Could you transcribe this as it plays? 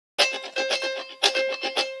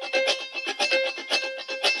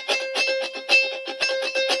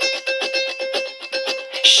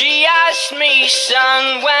She asked me,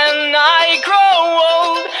 son, when I grow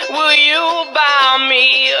old, will you buy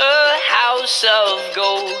me a house of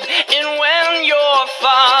gold? And when your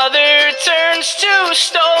father turns to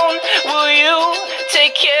stone, will you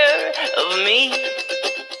take care of me?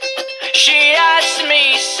 She asked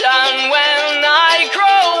me, son, when I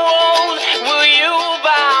grow old, will you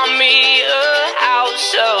buy me a house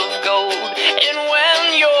of gold? And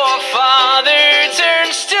when your father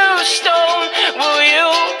turns to stone, will you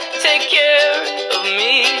take care of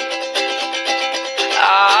me?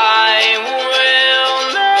 I will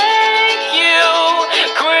make you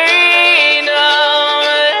queen of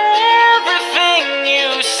everything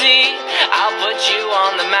you see. I'll put you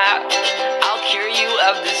on the map, I'll cure you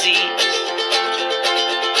of disease.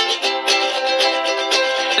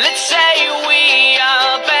 Let's say we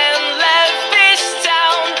up and left this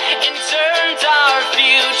town and turned our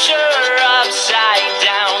future upside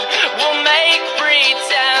down. We'll make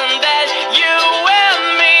pretend that you and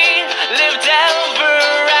me lived ever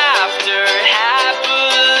after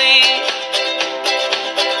happily.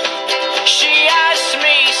 She asked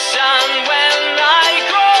me, son, when I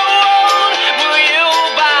grow old, will you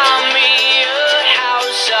buy me a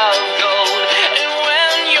house of gold? And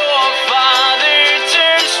when your father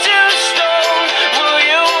turns to stone, will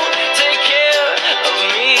you take care of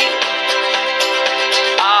me?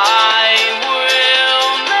 I will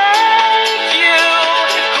make you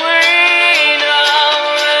queen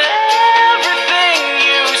of everything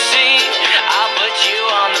you see. I'll put you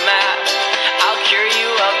on the map, I'll cure you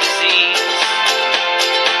of disease.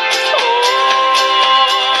 Oh,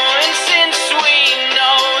 and since we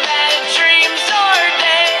know that dreams are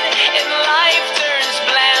dead and life turns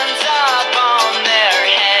plans up on their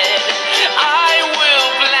head, I will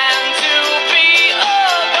plan to be a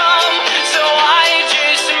bum, so I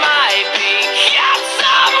just might pick up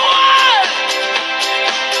someone.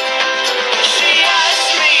 She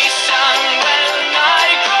asked me, son, when I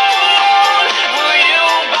grow old, will you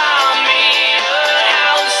buy me a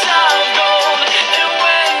house of gold? And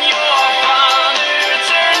when your father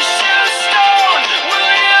turns to stone,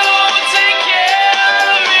 will you take care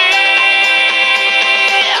of me?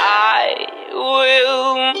 I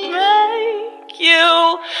will make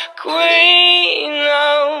you queen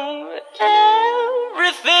of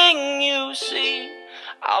everything you see.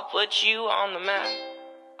 I'll put you on the map,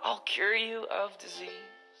 I'll cure you of disease.